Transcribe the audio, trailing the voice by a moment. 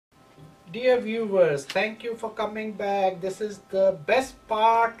Dear viewers, thank you for coming back. This is the best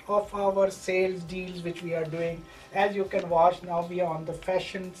part of our sales deals which we are doing. As you can watch now, we are on the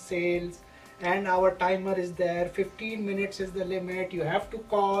fashion sales and our timer is there. 15 minutes is the limit. You have to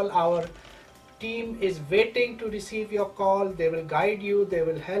call. Our team is waiting to receive your call. They will guide you. They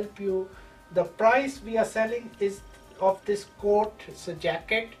will help you. The price we are selling is of this coat. It's a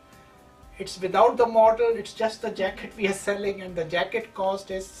jacket. It's without the model, it's just the jacket we are selling, and the jacket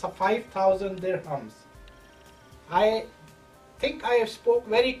cost is 5,000 dirhams. I think I have spoke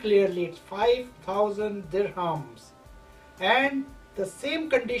very clearly. It's 5,000 dirhams. And the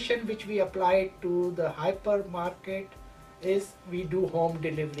same condition which we applied to the hypermarket is we do home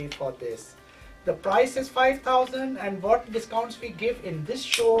delivery for this. The price is 5,000 and what discounts we give in this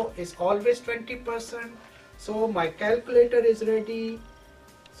show is always 20%. So my calculator is ready.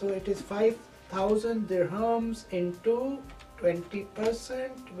 So it is 5,000 dirhams into 20%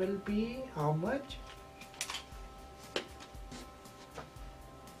 will be how much?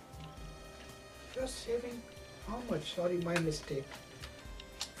 Just saving how much? Sorry, my mistake.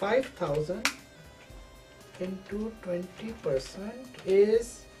 5,000 into 20%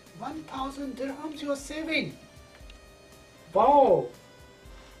 is 1,000 dirhams you are saving. Wow!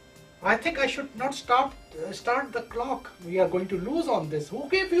 I think I should not start the clock. We are going to lose on this. Who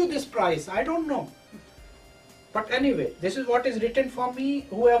gave you this price? I don't know. But anyway, this is what is written for me.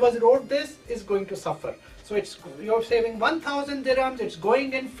 Whoever wrote this is going to suffer. So you're saving 1,000 dirhams. It's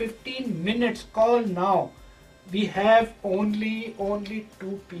going in 15 minutes. Call now. We have only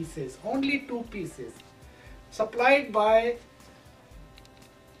two pieces. Only two pieces. Supplied by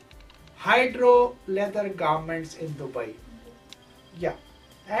Hydro Leather Garments in Dubai. Yeah.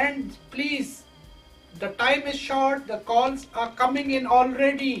 And please, the time is short, the calls are coming in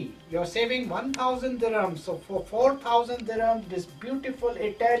already. You're saving 1,000 dirhams. So for 4,000 dirhams, this beautiful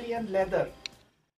Italian leather